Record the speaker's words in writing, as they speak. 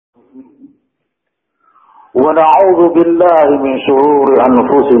ونعوذ بالله من شرور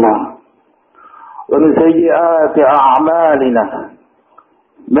أنفسنا ومن سيئات أعمالنا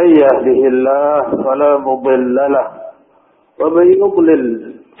من يهده الله فلا مضل له ومن يضلل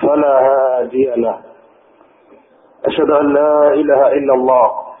فلا هادي له أشهد أن لا إله إلا الله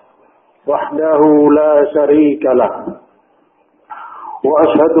وحده لا شريك له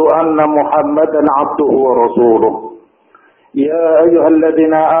وأشهد أن محمدا عبده ورسوله يا أيها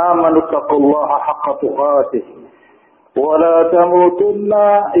الذين آمنوا اتقوا الله حق تقاته ولا تموتن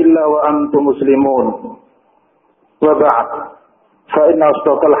إلا وأنتم مسلمون وبعد فإن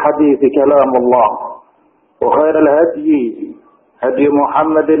أصدق الحديث كلام الله وخير الهدي هدي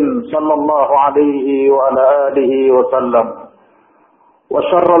محمد صلى الله عليه وعلى آله وسلم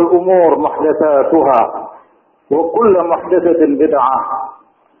وشر الأمور محدثاتها وكل محدثة بدعة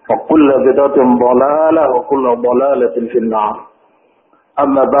وكل بدعة ضلالة وكل ضلالة في النار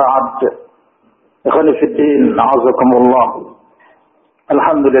أما بعد إخواني في الدين أعزكم الله.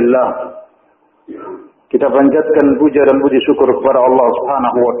 Alhamdulillah, kita panjatkan puja dan puji syukur kepada Allah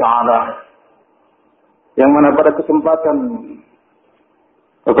Subhanahu wa taala yang mana pada kesempatan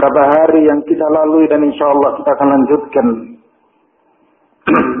beberapa hari yang kita lalui dan insyaallah kita akan lanjutkan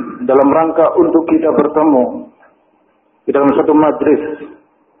dalam rangka untuk kita bertemu di dalam satu majlis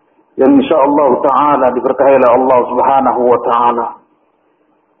yang insyaallah ta'ala diberkahi oleh Allah Subhanahu wa ta'ala.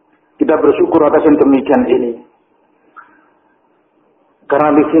 Kita bersyukur atas yang demikian ini.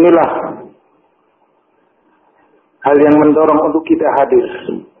 Karena disinilah hal yang mendorong untuk kita hadir.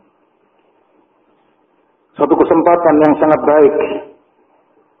 Suatu kesempatan yang sangat baik,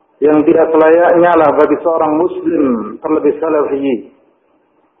 yang tidak selayaknya lah bagi seorang muslim, terlebih salafi,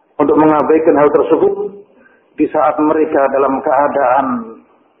 untuk mengabaikan hal tersebut di saat mereka dalam keadaan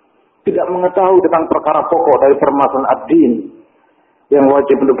tidak mengetahui tentang perkara pokok dari permasalahan ad-din yang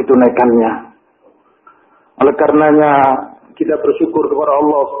wajib untuk ditunaikannya. Oleh karenanya kita bersyukur kepada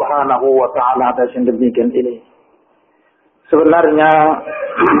Allah Subhanahu wa taala atas yang demikian ini. Sebenarnya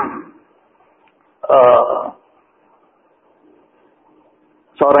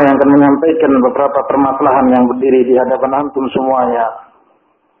seorang yang akan menyampaikan beberapa permasalahan yang berdiri di hadapan antum semuanya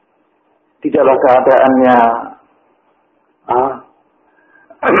tidaklah keadaannya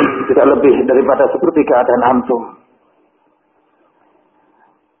tidak lebih daripada seperti keadaan antum,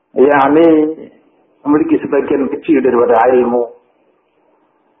 yakni memiliki sebagian kecil daripada ilmu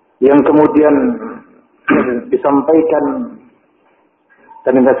yang kemudian disampaikan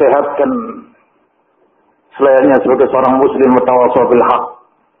dan dinasihatkan selayaknya sebagai seorang muslim mutawassaw bil haq.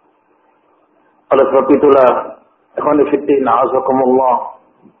 Oleh sebab itulah, ikhwani fiddin a'azakumullah,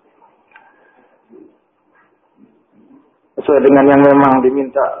 sesuai dengan yang memang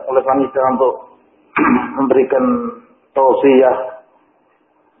diminta oleh panitia untuk memberikan taushiyah,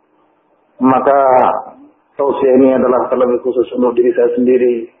 maka taushiyah ini adalah terlebih khusus untuk diri saya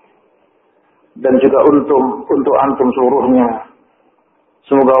sendiri dan juga untuk antum seluruhnya.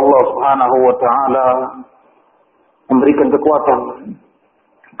 Semoga Allah Subhanahu wa taala memberikan kekuatan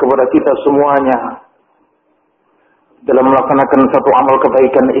kepada kita semuanya dalam melaksanakan satu amal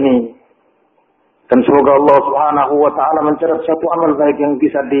kebaikan ini. Dan semoga Allah Subhanahu wa taala mencatat satu amal baik yang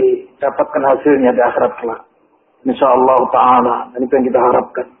bisa didapatkan hasilnya di akhirat kelak. Insyaallah taala, dan itu yang kita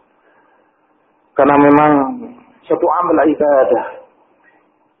harapkan. Karena memang satu amal ibadah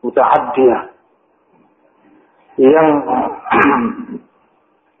muta'addiyah yang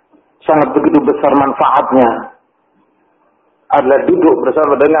sangat begitu besar manfaatnya adalah duduk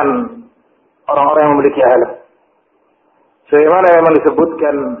bersama dengan orang-orang yang memiliki ilmu. Sebagaimana yang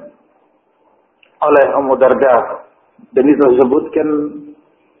disebutkan oleh Ummu Darda, dan itu disebutkan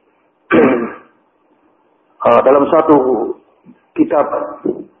dalam satu kitab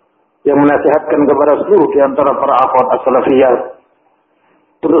yang menasihatkan kepada seluruh di antara para akhwat as-salafiyah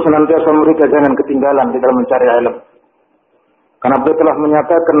untuk senantiasa mereka jangan ketinggalan di dalam mencari ilmu. Karena beliau telah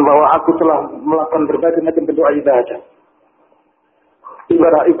menyatakan bahwa aku telah melakukan berbagai macam bentuk ibadah.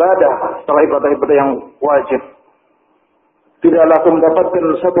 Ibadah setelah ibadah yang wajib. Tidaklah aku mendapatkan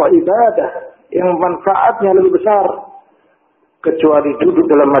satu ibadah yang manfaatnya lebih besar kecuali duduk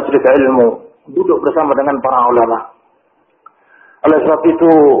dalam majelis ilmu, duduk bersama dengan para ulama. Oleh sebab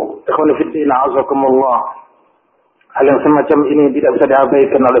itu, ikhwani fiddin a'azakumullah, hal yang semacam ini tidak bisa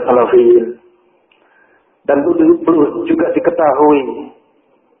diabaikan oleh salafiyin. Dan perlu juga diketahui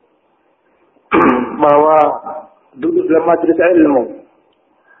bahwa duduk dalam majelis ilmu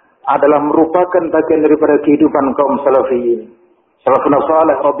adalah merupakan bagian daripada kehidupan kaum salafiyin. Salafun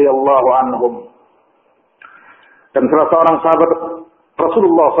salih radhiyallahu anhum. Dan salah seorang sahabat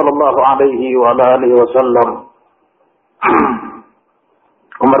Rasulullah sallallahu alaihi wa alihi wasallam,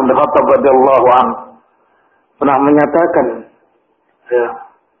 Umar bin Khattab radhiyallahu anhu, pernah menyatakan, ya,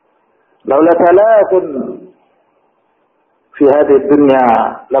 laula salatun fi hadhihi dunya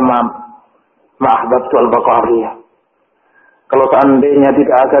lama ma'ahbabtu al-baqariyah. Kalau seandainya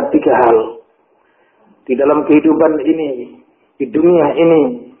tidak ada 3 hal di dalam kehidupan ini, di dunia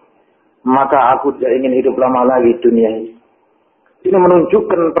ini, maka aku tidak ingin hidup lama lagi di dunia ini. Ini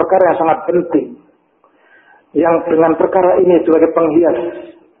menunjukkan perkara yang sangat penting. Yang dengan perkara ini sebagai penghias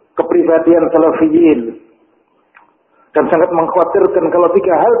kepribadian salafiyin. Dan sangat mengkhawatirkan kalau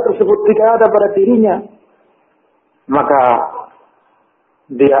 3 hal tersebut tidak ada pada dirinya, maka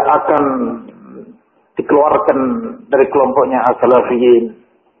dia akan dikeluarkan dari kelompoknya as-salafiyin.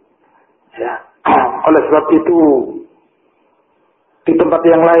 Ya. Oleh sebab itu, di tempat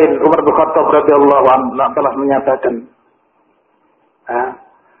yang lain Umar bin Khattab radhiyallahu anhu telah menyatakan,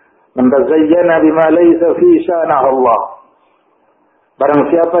 "Man tazayyana bima laysa fi sya'ni Allah." Barang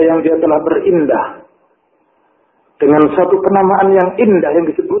siapa yang dia telah berindah dengan satu penamaan yang indah yang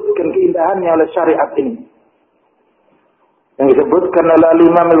disebutkan keindahannya oleh syariat ini, yang disebutkan oleh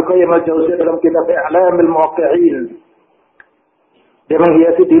Imam Al-Qayyim Al-Jauziyah dalam kitab I'lamul Muwaqqi'in. Dia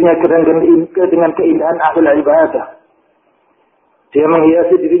menghiasi dirinya dengan keindahan ahli ibadah. Dia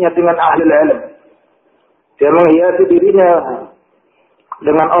menghiasi dirinya dengan ahli ilmu. Dia menghiasi dirinya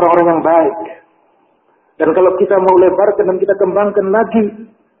dengan orang-orang yang baik. Dan kalau kita mau lebarkan dan kita kembangkan lagi,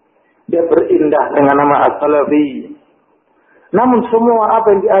 dia berindah dengan nama as-salafi. Namun semua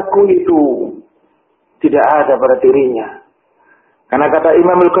apa yang diakui itu tidak ada pada dirinya. Karena kata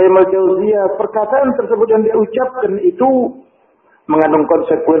Imam Al-Qayyim Al-Jauziyah, perkataan tersebut yang dia ucapkan itu mengandung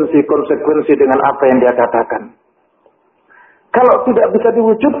konsekuensi dengan apa yang dia katakan. Kalau tidak bisa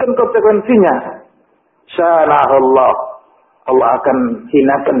diwujudkan konsekuensinya, sya'nahullah, Allah akan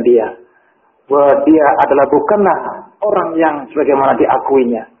hinakan dia. Bahwa dia adalah bukanlah orang yang sebagaimana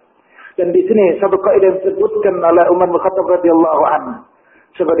diakuinya. Dan di sini satu kaidah yang disebutkan oleh Umar bin Khattab radhiyallahu anhu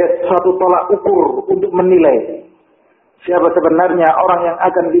sebagai satu tolak ukur untuk menilai siapa sebenarnya orang yang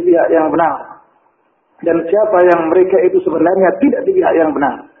akan di pihak yang benar dan siapa yang mereka itu sebenarnya tidak di pihak yang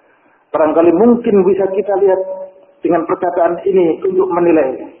benar. Barangkali mungkin bisa kita lihat dengan perkataan ini untuk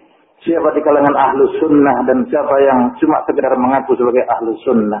menilai siapa di kalangan ahlus sunnah dan siapa yang cuma sekedar mengaku sebagai ahlus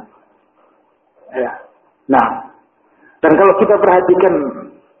sunnah. Ya. Nah, dan kalau kita perhatikan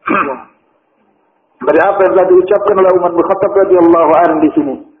dari apa yang telah diucapkan oleh Umar bin Khattab radhiyallahu anhu di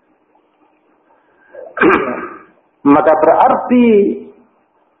sini, maka berarti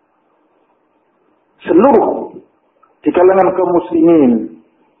seluruh di kalangan kaum muslimin,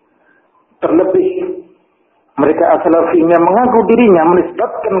 terlebih mereka as-salafiyin yang mengaku dirinya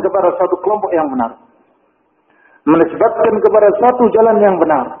menisbatkan kepada satu kelompok yang benar, menisbatkan kepada satu jalan yang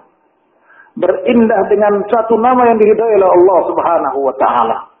benar, berindah dengan satu nama yang diridhai oleh Allah Subhanahu wa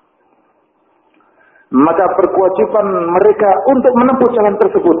taala, maka berkewajiban mereka untuk menempuh jalan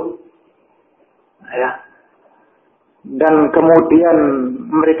tersebut. Ya. Dan kemudian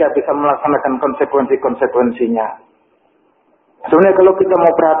mereka bisa melaksanakan konsekuensinya. Sebenarnya kalau kita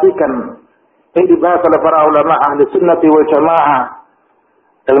mau perhatikan, ini dibahas oleh para ulama ahli sunnati wal jamaah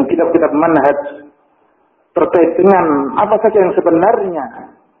dalam kitab-kitab manhaj terkait dengan apa saja yang sebenarnya,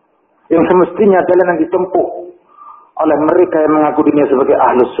 yang semestinya jalan yang ditempuh oleh mereka yang mengaku dirinya sebagai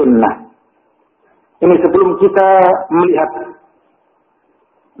ahli sunnah. Ini sebelum kita melihat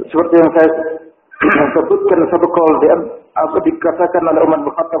seperti yang saya sebutkan satu kaul apa dikatakan oleh Umar bin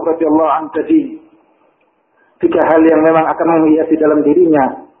Khattab radhiyallahu anhu tadi, 3 hal yang memang akan menghiasi dalam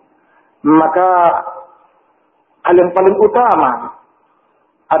dirinya, maka hal yang paling utama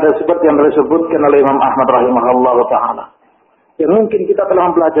ada seperti yang disebutkan oleh Imam Ahmad rahimahullah taala, yang mungkin kita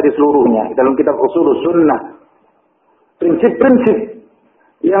telah mempelajari seluruhnya dalam kitab Ushulus Sunnah. Prinsip-prinsip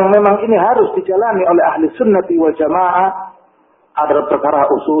yang memang ini harus dijalani oleh ahli sunnati wal jamaah adalah perkara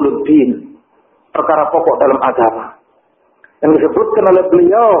usuluddin, perkara pokok dalam agama. Yang disebutkan oleh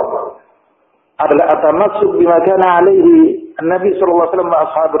beliau adalah at-tamassuk bima kana alaihi an-nabi sallallahu alaihi wasallam wa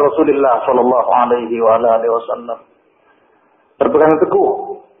ashabi Rasulillah sallallahu alaihi wa alihi wasallam. Berpegang teguh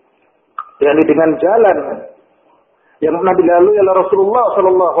yakni dengan jalan yang pernah dilalui oleh Rasulullah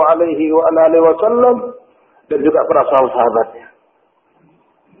sallallahu alaihi wa alihi wasallam dan juga para sahabatnya.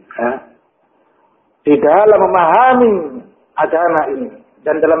 Di dalam memahami agama ini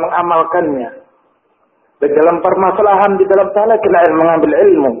dan dalam mengamalkannya, dan dalam permasalahan di dalam talaqil ilmu, mengambil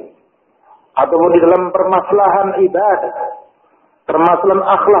ilmu, ataupun di dalam permasalahan ibadah, permasalahan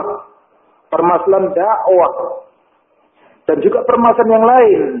akhlak, permasalahan dakwah, dan juga permasalahan yang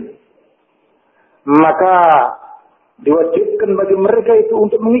lain, maka diwajibkan bagi mereka itu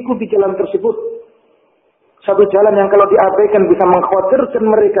untuk mengikuti jalan tersebut. Satu jalan yang kalau diabaikan bisa mengkhawatirkan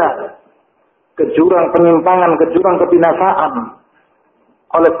mereka ke jurang penyimpangan, ke jurang kebinasaan.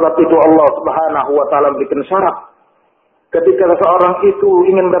 Oleh sebab itu Allah Subhanahu wa taala berikan syarat. Ketika seseorang itu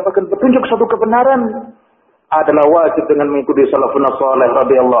ingin mendapatkan petunjuk satu kebenaran, adalah wajib dengan mengikuti salafun salih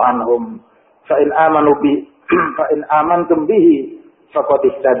radhiyallahu anhum. Fa in amantum bihi faqad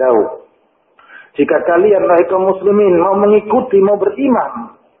ihtadaw. Jika kalian wahai kaum muslimin mau mengikuti, mau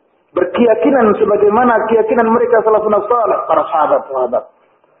beriman, berkeyakinan sebagaimana keyakinan mereka salafun salih, para sahabat-sahabat,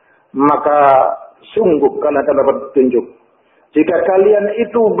 maka sungguh kalian akan dapat petunjuk. Jika kalian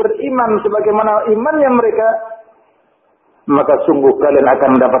itu beriman sebagaimana imannya mereka, maka sungguh kalian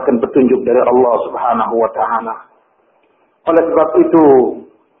akan mendapatkan petunjuk dari Allah Subhanahu wa taala. Oleh sebab itu,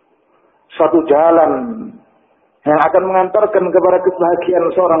 suatu jalan yang akan mengantarkan kepada kebahagiaan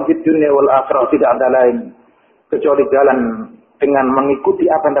seorang di dunia wal akhirah tidak ada lain kecuali jalan dengan mengikuti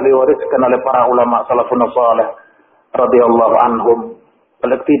apa yang diwariskan oleh para ulama salafun salih radhiyallahu anhum.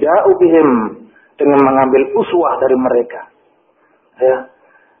 Al-iqtida'u bihim, dengan mengambil uswah dari mereka. Ya,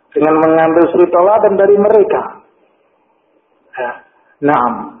 dengan mengambil suri teladan dari mereka. Ya.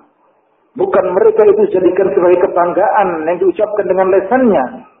 Naam. Bukan mereka itu dijadikan sebagai kebanggaan yang diucapkan dengan lesannya.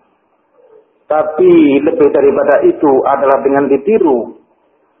 Tapi lebih daripada itu adalah dengan ditiru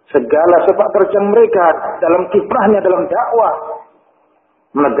segala sepak terjang mereka dalam kiprahnya dalam dakwah.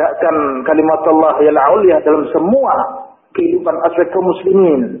 Menegakkan kalimat Allah al-ulya dalam semua kehidupan aspek kaum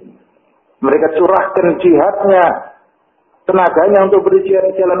muslimin. Mereka curahkan jihadnya, tenaganya untuk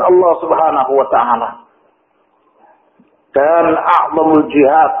berjihad di jalan Allah Subhanahu wa taala. Dan a'zamul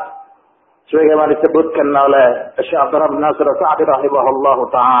jihad sebagaimana disebutkan oleh Syekh Abdussalam bin Nasir Sa'di rahimahullahu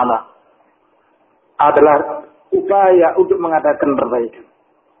taala adalah upaya untuk mengadakan perbaikan.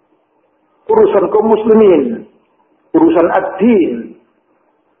 Urusan kaum muslimin, urusan ad-din,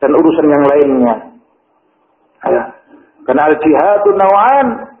 dan urusan yang lainnya. Ya. Karena al-jihadun naw'an,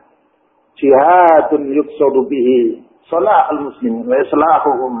 jihadun yuqsadu bihi salah al-muslimin wa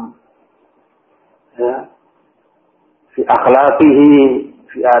islahuhum. Ya. Fi akhlaqihi,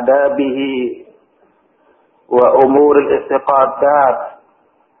 fi adabihi, wa umur al-istiqadat,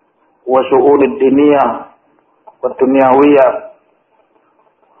 wa syu'un ad-diniyah, wa dunyawiyah,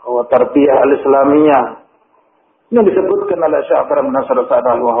 wa tarbiyah al-islamiyah. Ini disebutkan oleh Syekh Abdussalam bin Nasir Sa'di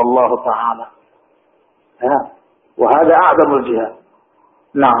rahimahullahu taala. Ya. Wa hadha a'zamul jihad.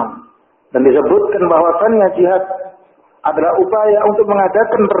 Naam. Dan disebutkan bahwasannya jihad adalah upaya untuk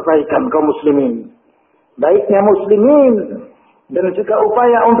mengadakan perbaikan kaum muslimin. Baiknya muslimin dan juga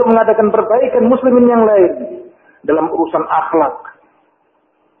upaya untuk mengadakan perbaikan muslimin yang lain dalam urusan akhlak,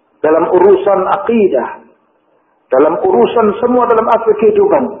 dalam urusan akidah, dalam urusan semua dalam aspek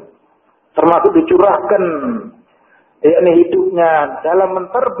kehidupan, termasuk dicurahkan yakni hidupnya dalam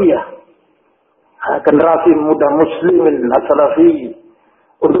mentarbiyah generasi muda muslimin as-salafi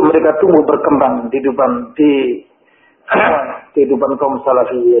untuk mereka tumbuh berkembang di kehidupan kaum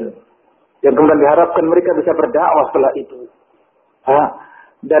salafiyin. Yang kemudian diharapkan mereka bisa berdakwah setelah itu.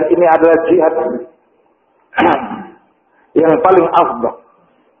 Dan ini adalah jihad yang paling afdal,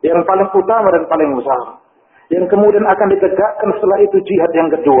 yang paling utama dan paling besar. Yang kemudian akan ditegakkan setelah itu jihad yang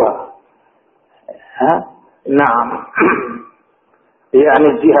kedua. Naam. yakni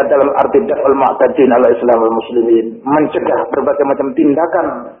jihad dalam arti daf'al mu'tadin ala Islam wal muslimin, mencegah berbagai macam tindakan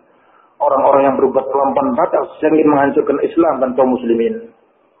orang-orang yang berbuat melampaui batas yang ingin menghancurkan Islam dan kaum muslimin.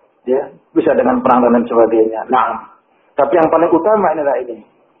 Ya, bisa dengan perang dan sebagainya. Nah, tapi yang paling utama adalah ini.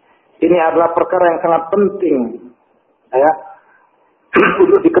 Ini adalah perkara yang sangat penting, ya,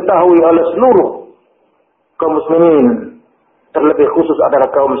 untuk diketahui oleh seluruh kaum muslimin, terlebih khusus adalah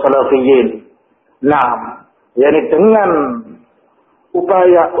kaum salafiyin. Nah, yakni dengan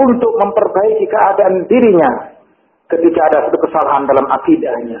upaya untuk memperbaiki keadaan dirinya ketika ada satu kesalahan dalam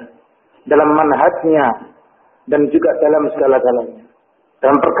akidahnya, dalam manhajnya, dan juga dalam segala-galanya.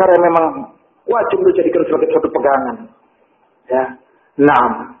 Dalam perkara yang memang wajib dijadikan sebagai suatu pegangan. Ya.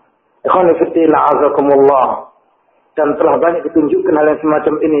 Naam. Ikhwani fillah azakumullah. Dan telah banyak ditunjukkan hal yang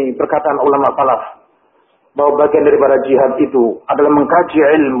semacam ini perkataan ulama salaf, bahwa bagian daripada jihad itu adalah mengkaji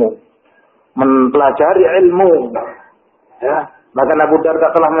ilmu, mempelajari ilmu. Ya. Bahkan Abu Darda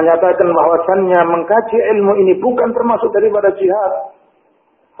telah menyatakan bahwasannya mengkaji ilmu ini bukan termasuk daripada jihad.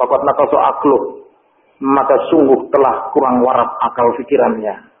 Faqad naqasa aqluh, maka sungguh telah kurang waras akal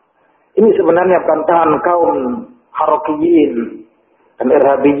pikirannya. Ini sebenarnya bantahan kaum harakiyin dan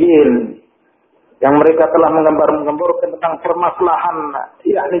irhabiyin yang mereka telah menggambar-gambarkan tentang permasalahan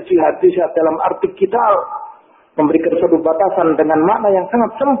yakni jihad dalam arti kita memberikan suatu batasan dengan makna yang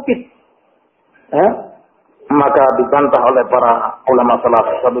sangat sempit. Maka dibantah oleh para ulama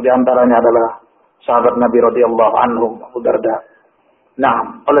salaf. Satu di antaranya adalah sahabat Nabi radhiyallahu anhum, Abu Darda.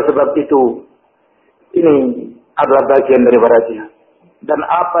 Nah, oleh sebab itu ini adalah bagian daripada jihad. Dan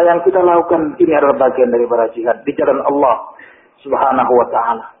apa yang kita lakukan ini adalah bagian daripada jihad di jalan Allah Subhanahu wa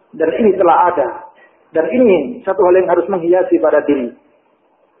taala. Dan ini telah ada. Dan ini satu hal yang harus menghiasi pada diri,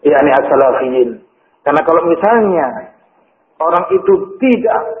 yakni as-salafiyin. Karena kalau misalnya orang itu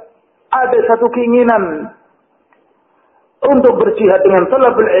tidak ada satu keinginan untuk berjihad dengan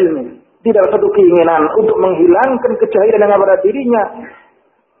talabul ilmi, tidak satu keinginan untuk menghilangkan kejahilan yang ada pada dirinya,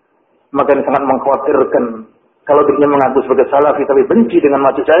 maka ini sangat mengkhawatirkan. Kalau dirinya mengaku sebagai salafi tapi benci dengan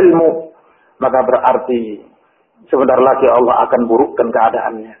majelis ilmu, maka berarti sebentar lagi Allah akan burukkan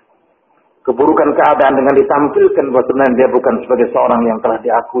keadaannya. Keburukan keadaan dengan ditampilkan bahwa sebenarnya dia bukan sebagai seorang yang telah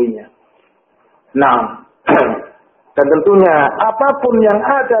diakuinya. Nah, dan tentunya apapun yang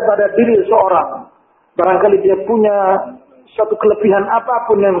ada pada diri seorang, barangkali dia punya suatu kelebihan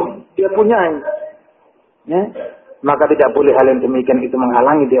apapun yang dia punyai, ya, maka tidak boleh hal yang demikian itu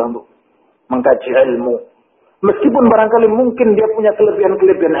menghalangi dia untuk mengkaji ilmu. Meskipun barangkali mungkin dia punya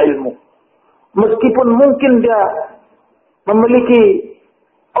kelebihan-kelebihan ilmu. Meskipun mungkin dia memiliki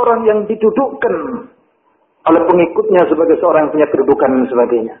orang yang didudukkan oleh pengikutnya sebagai seorang yang punya kedudukan dan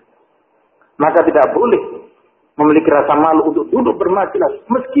sebagainya. Maka tidak boleh memiliki rasa malu untuk duduk bermajelis.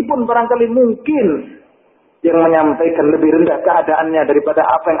 Meskipun barangkali mungkin yang menyampaikan lebih rendah keadaannya daripada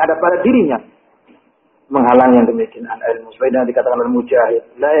apa yang ada pada dirinya. Menghalangi yang demikian al-ilmu. Sebagaimana dikatakan oleh Mujahid.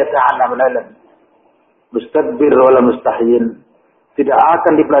 La yata'allam al-ilm. Mustadbir wala mustahyin. Tidak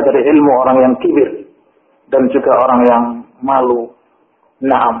akan dipelajari ilmu orang yang kibir. Dan juga orang yang malu.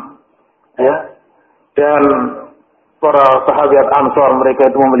 Naam. Ya. Dan para sahabat Ansar mereka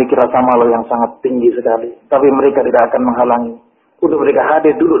itu memiliki rasa malu yang sangat tinggi sekali. Tapi mereka tidak akan menghalangi untuk mereka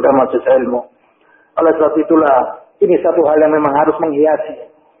hadir dulu dalam majelis ilmu. Oleh sebab itulah ini satu hal yang memang harus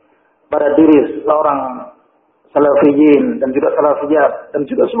menghiasi pada diri seorang salafiyin dan juga salafiyat dan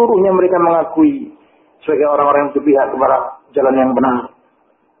juga seluruhnya mereka mengakui sebagai orang-orang yang berpihak kepada jalan yang benar.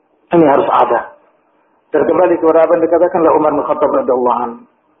 Ini harus ada. Dan kembali kepada apa yang dikatakan oleh Umar bin Khattab radhiyallahu anhu,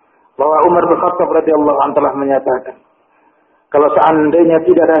 bahwa Umar bin Khattab radhiyallahu anhu telah menyatakan, kalau seandainya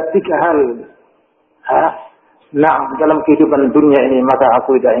tidak ada tiga hal, dalam kehidupan dunia ini, maka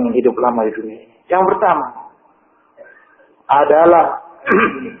aku tidak ingin hidup lama di dunia ini. Yang pertama adalah,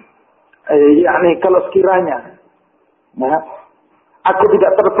 yakni kalau sekiranya, aku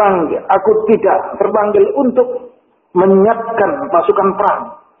tidak terpanggil untuk menyiapkan pasukan perang,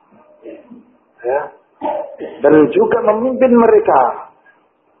 ya, dan juga memimpin mereka.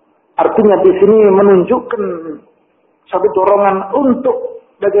 Artinya di sini menunjukkan satu dorongan untuk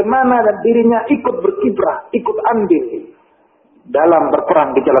bagaimana dirinya ikut berkiprah, ikut andil dalam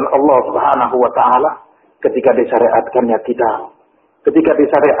berperang di jalan Allah Subhanahu wa taala ketika disyariatkannya kita, ketika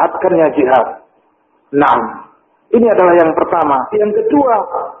disyariatkannya jihad. Nah, ini adalah yang pertama. Yang kedua,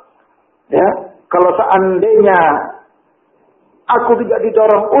 ya, kalau seandainya aku tidak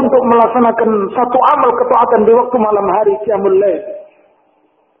didorong untuk melaksanakan satu amal ketaatan di waktu malam hari qiyamul lail,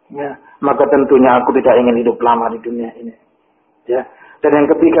 ya, maka tentunya aku tidak ingin hidup lama di dunia ini. Ya. Dan yang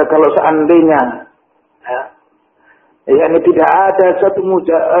ketiga, kalau seandainya ini tidak ada satu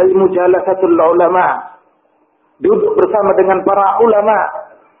mujalasatul ulama, duduk bersama dengan para ulama,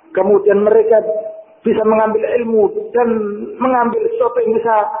 kemudian mereka bisa mengambil ilmu dan mengambil sesuatu yang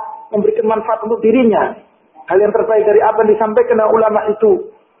bisa memberikan manfaat untuk dirinya, hal yang terbaik dari apa yang disampaikan oleh ulama itu,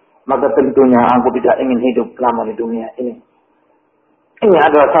 maka tentunya aku tidak ingin hidup lama di dunia ini. Ini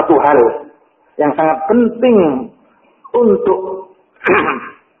adalah satu hal yang sangat penting untuk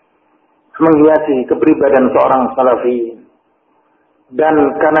menghiasi kepribadian seorang salafi. Dan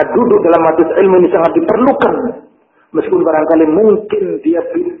karena duduk dalam majelis ilmu ini sangat diperlukan, meskipun barangkali mungkin dia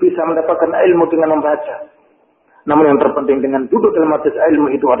bisa mendapatkan ilmu dengan membaca, namun yang terpenting dengan duduk dalam majelis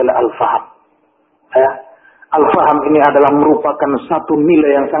ilmu itu adalah al-faham. Ya. Al-faham ini adalah merupakan satu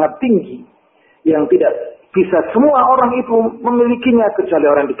nilai yang sangat tinggi, yang tidak bisa semua orang itu memilikinya kecuali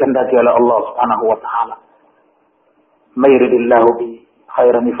orang yang dikehendaki oleh Allah Subhanahu wa taala. Mayridillahu bi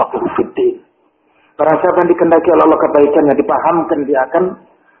khairan yafaqihu fid din. Barang siapa yang dikehendaki oleh Allah kebaikannya, dipahamkan, dia akan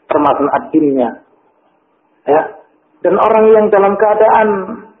permasalahan ad-dinnya. Ya. Dan orang yang dalam keadaan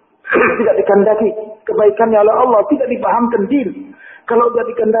tidak dikehendaki kebaikannya oleh Allah, tidak dipahamkan din. Kalau dia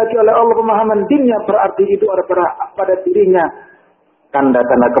dikehendaki oleh Allah pemahaman dinnya, berarti itu ada pada dirinya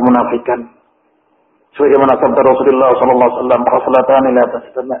tanda-tanda kemunafikan. Sebagaimana sabda Rasulullah sallallahu alaihi wasallam, "Khaslatan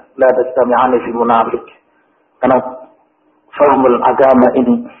la tajtami'ani fi munafik." Karena fahmul agama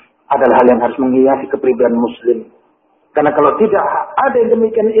ini adalah hal yang harus menghiasi kepribadian muslim. Karena kalau tidak ada yang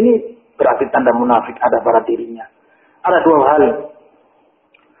demikian ini, berarti tanda munafik ada pada dirinya. Ada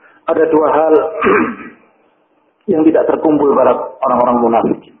dua hal yang tidak terkumpul pada orang-orang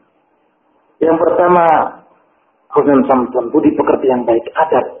munafik. Yang pertama, husnul samtun, budi pekerti yang baik,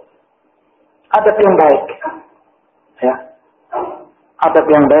 adab yang baik, ya, adab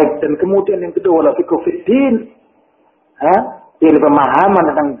yang baik. Dan kemudian yang kedua, wala fiqhu fiddin, ya, ini pemahaman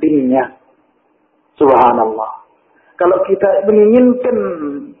tentang dinnya. Subhanallah. Kalau kita menginginkan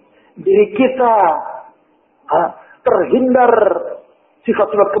diri kita terhindar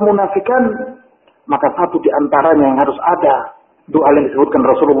sifat-sifat kemunafikan, maka satu di antaranya yang harus ada, dua hal yang disebutkan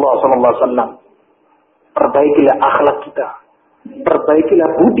Rasulullah SAW. Perbaikilah akhlak kita, perbaikilah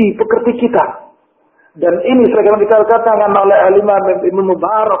budi pekerti kita. Dan ini sebagaimana dikatakan oleh Imam Ibnu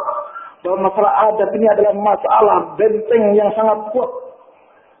Mubarak, bahwa masalah adab ini adalah masalah benteng yang sangat kuat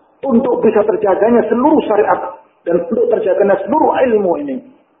untuk bisa terjaganya seluruh syariat dan untuk terjaganya seluruh ilmu ini.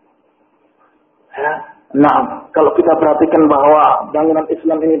 Ya. Nah, kalau kita perhatikan bahwa bangunan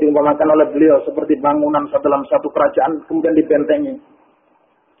Islam ini diumpamakan oleh beliau seperti bangunan dalam satu kerajaan, kemudian dibentengi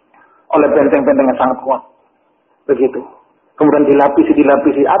oleh benteng-benteng yang sangat kuat. Begitu. Kemudian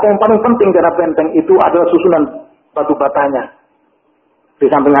dilapisi. Ada yang paling penting dari benteng itu adalah susunan batu batanya. Di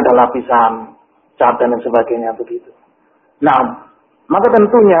samping ada lapisan cat dan sebagainya begitu. Nah, maka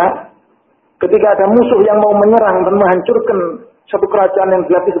tentunya ketika ada musuh yang mau menyerang dan menghancurkan satu kerajaan yang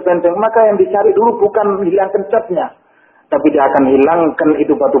dilapisi benteng, maka yang dicari dulu bukan hilangkan catnya, tapi dia akan hilangkan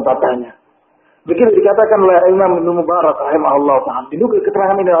itu batu batanya. Begitu dikatakan oleh Imam Ibnu Mubarak rahimahullah ta'ala. Dinukil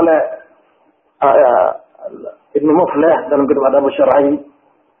keterangan ini oleh Ibnu Muflih dalam kitab Adab Syar'i.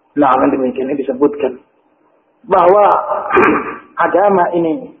 Nah, demikian ini disebutkan bahwa agama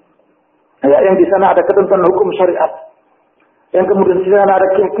ini, ya, yang di sana ada ketentuan hukum syariat, yang kemudian di sana ada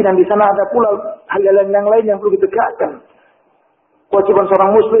keyakinan, di sana ada pula hal-hal yang lain yang perlu ditegakkan. Kewajiban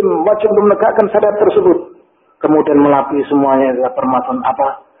seorang muslim wajib untuk menegakkan syariat tersebut. Kemudian melapisi semuanya adalah permasalahan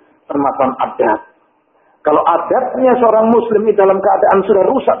apa? Permasalahan adab. Kalau adabnya seorang muslim di dalam keadaan sudah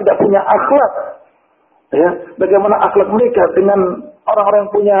rusak, tidak punya akhlak, ya, bagaimana akhlak mereka dengan orang-orang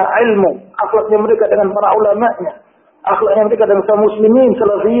yang punya ilmu, akhlaknya mereka dengan para ulamanya, akhlaknya mereka dengan kaum muslimin,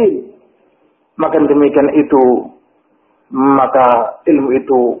 salafiyin, maka demikian itu, maka ilmu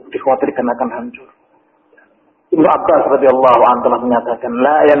itu dikhawatirkan akan hancur. Ibnu Abbas radhiyallahu anhu telah menyatakan,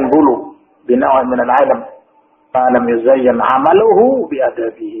 la yanbulu bina'in min al-'ilm ma lam yuzayyan 'amaluhu bi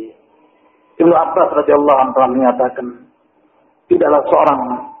adabihi. Ibnu Abbas radhiyallahu anhu telah menyatakan, tidaklah seorang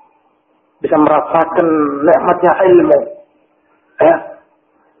bisa merasakan nikmatnya ilmu, ya,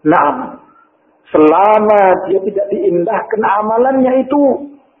 na'am, selama dia tidak diindahkan amalannya itu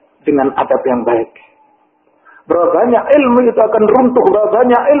dengan adab yang baik. Berapa banyak ilmu itu akan runtuh, berapa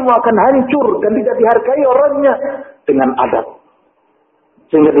banyak ilmu akan hancur dan tidak dihargai orangnya dengan adab.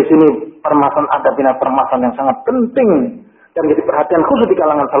 Sehingga di sini permasalahan adab ini permasalahan yang sangat penting dan jadi perhatian khusus di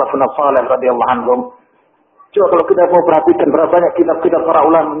kalangan salafun salih radhiyallahu anhum. Coba kalau kita mau perhatikan berapa banyak kitab-kitab para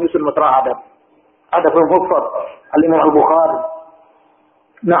ulama menyusun masalah adab. Adab al-mufrad, al-Imam al-Bukhari.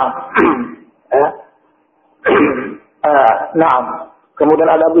 Naam. Naam. Kemudian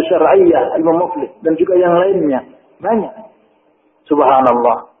ada Abdussalam, ilmu muflih, dan juga yang lainnya. Banyak.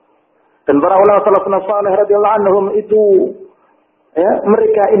 Subhanallah. Dan para ulama salafun salih radhiyallahu anhum itu, ya,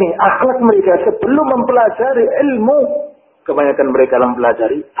 mereka ini, akhlak mereka sebelum mempelajari ilmu, kebanyakan mereka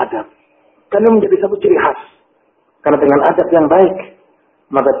mempelajari adab. Karena menjadi satu ciri khas. Karena dengan adab yang baik,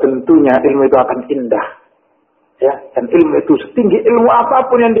 maka tentunya ilmu itu akan indah. Ya, dan ilmu itu setinggi ilmu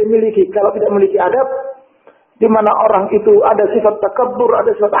apapun yang dimiliki, kalau tidak memiliki adab, di mana orang itu ada sifat takabbur,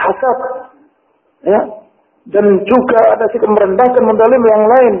 ada sifat hasad, ya, dan juga ada sifat merendahkan, mendalim yang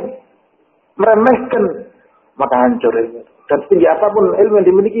lain, meremehkan, maka hancur ilmu. Dan setinggi apapun ilmu yang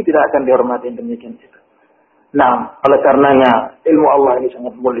dimiliki tidak akan dihormati demikian itu. Nah, oleh karenanya ilmu Allah ini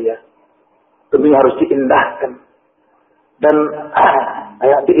sangat mulia, tentunya harus diindahkan. Dan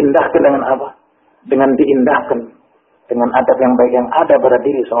diindahkan dengan apa? Dengan diindahkan dengan adab yang baik yang ada pada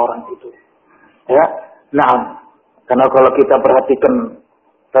diri seorang itu. Ya. Nah, karena kalau kita perhatikan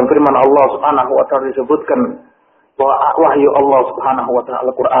dalam firman Allah Subhanahu wa taala disebutkan bahwa wahyu Allah Subhanahu wa taala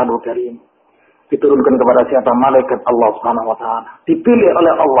Al-Qur'anul Karim diturunkan kepada siapa? Malaikat Allah Subhanahu wa taala. Dipilih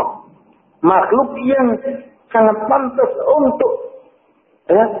oleh Allah. Makhluk yang sangat pantas untuk,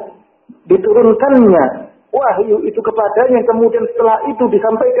 ya, diturunkannya wahyu itu kepadanya, kemudian setelah itu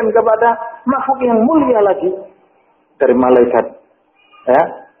disampaikan kepada makhluk yang mulia lagi dari malaikat, ya,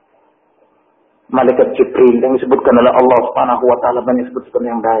 malaikat Jibril yang disebutkan oleh Allah Subhanahu wa taala, banyak sebut-sebut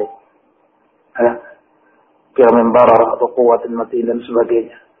yang baik, ya, kiraman bararah atau quwwatin matin dan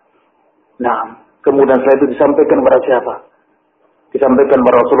sebagainya. Nah, kemudian setelah itu disampaikan kepada siapa? Disampaikan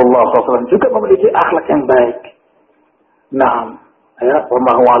kepada Rasulullah SAW, juga memiliki akhlak yang baik. Nah, ya, wa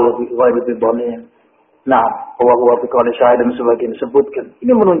ma huwa al-ghaibi dhanin. Nah, bahwa biqauli syahid dan sebagainya disebutkan. Ini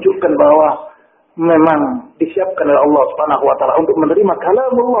menunjukkan bahwa memang disiapkan oleh Allah Subhanahu wa taala untuk menerima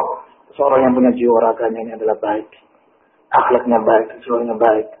kalamullah. Seorang yang punya jiwa raganya ini adalah baik, akhlaknya baik, jiwanya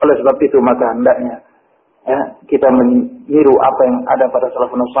baik. Oleh sebab itu maka hendaknya kita meniru apa yang ada pada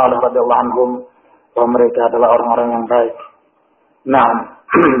salafun salih radhiyallahu anhum, bahwa mereka adalah orang-orang yang baik. Nah,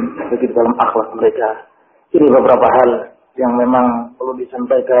 begitu dalam akhlak mereka. Ini beberapa hal yang memang perlu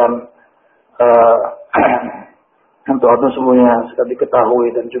disampaikan untuk semuanya sudah diketahui,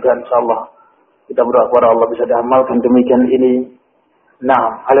 dan juga insyaallah kita berdoa kepada Allah bisa diamalkan demikian ini.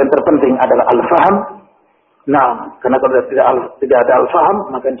 Nah, hal yang terpenting adalah al-faham. Nah, karena kalau tidak ada al-faham,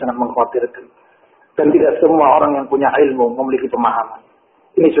 maka ini sangat mengkhawatirkan. Dan tidak semua orang yang punya ilmu memiliki pemahaman.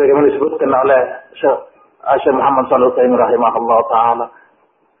 Ini sebagaimana disebutkan oleh Syekh Muhammad sallallahu alaihi wasallam rahimahullah taala.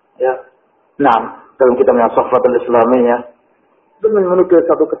 Ya. Nah, dalam kitabnya Sahfatul Islamiyah, beliau menukil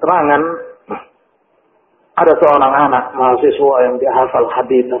satu keterangan, ada seorang anak mahasiswa yang dia hafal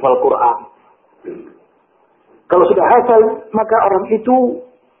hadis, hafal Quran. Kalau sudah hafal, maka orang itu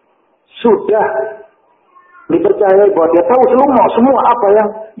sudah dipercayai bahwa dia tahu semua apa yang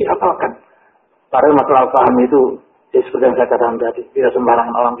dihafalkan. Padahal masalah paham itu, seperti yang saya katakan tadi, tidak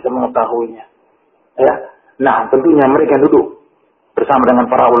sembarangan orang bisa mengetahuinya. Ya. Nah, tentunya mereka duduk bersama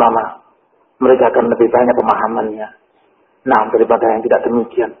dengan para ulama, mereka akan lebih banyak pemahamannya. Nah, daripada yang tidak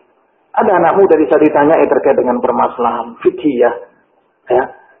demikian. Ada anak muda bisa ditanyai terkait dengan permasalahan fikih ya,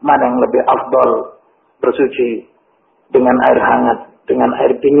 mana yang lebih afdal bersuci dengan air hangat, dengan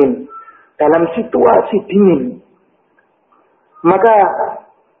air dingin dalam situasi dingin. Maka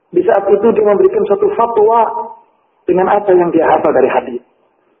di saat itu dia memberikan suatu fatwa dengan apa yang dia hafal dari hadis,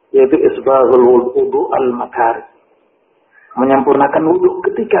 yaitu isbaghul wudu al-makari, menyempurnakan wudu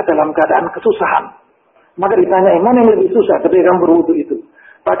ketika dalam keadaan kesusahan. Maka ditanya, mana yang lebih susah ketika kamu berwudu itu?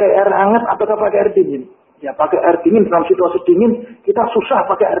 Pakai air hangat ataukah pakai air dingin? Ya, pakai air dingin dalam situasi dingin, kita susah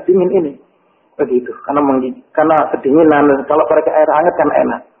pakai air dingin ini. Begitu, karena kedinginan, kalau pakai air hangat kan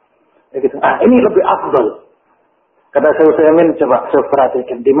enak. Begitu. Ini lebih afdal. Kata saya ingin coba saya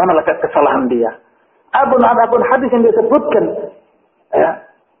perhatikan di mana letak kesalahan dia. Adapun hadis yang dia sebutkan, ya.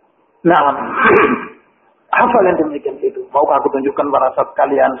 Nah, hafal yang demikian itu. Maukah aku tunjukkan pada saat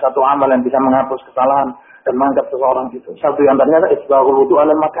kalian satu amal yang bisa menghapus kesalahan dan mengangkat seseorang itu. Satu yang ternyata isbaghul wudu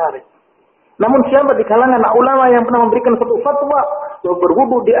ala makari. Namun siapa di kalangan ulama yang pernah memberikan satu fatwa bahwa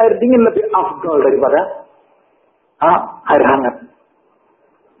berwudu di air dingin lebih afdal daripada air hangat?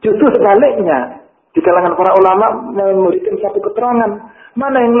 Justru sebaliknya, di kalangan para ulama memberikan satu keterangan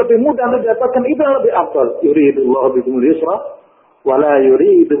mana yang lebih mudah untuk didapatkan, itu yang lebih afdal. Yuridullahu bikumul yusra wa la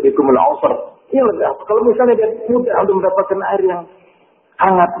yuridu bikumul usra. Ini lebih afdal. Kalau misalnya dia mudah untuk mendapatkan air yang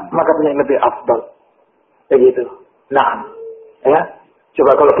hangat, maka yang lebih afdal. Begitu. Nah, ya.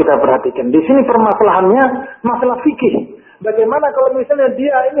 Coba kalau kita perhatikan, di sini permasalahannya masalah fikih. Bagaimana kalau misalnya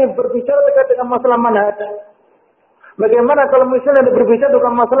dia ini berbicara terkait dengan masalah manhaj? Bagaimana kalau misalnya dia berbicara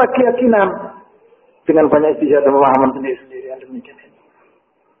tentang masalah keyakinan? Dengan banyak ijtihad dan pemahaman sendiri-sendiri yang demikian ini.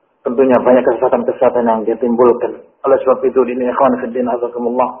 Tentunya banyak kesesatan-kesesatan yang dia timbulkan. Oleh sebab itu, ini ikhwan fillah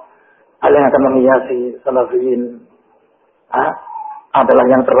azakumullah, hal yang akan menghiasi salafiyin adalah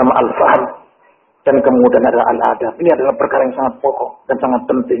yang pertama al-faham, dan kemudian adalah al-adab. Ini adalah perkara yang sangat pokok dan sangat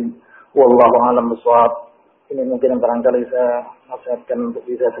penting. Wallahu a'lam bishawab. Ini mungkin yang barangkali saya nasihatkan untuk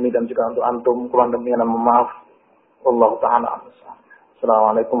diri saya sendiri dan juga untuk antum. Kurang demikian, mohon maaf. Wallahu ta'ala a'lam.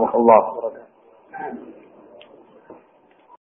 Assalamualaikum warahmatullahi wabarakatuh.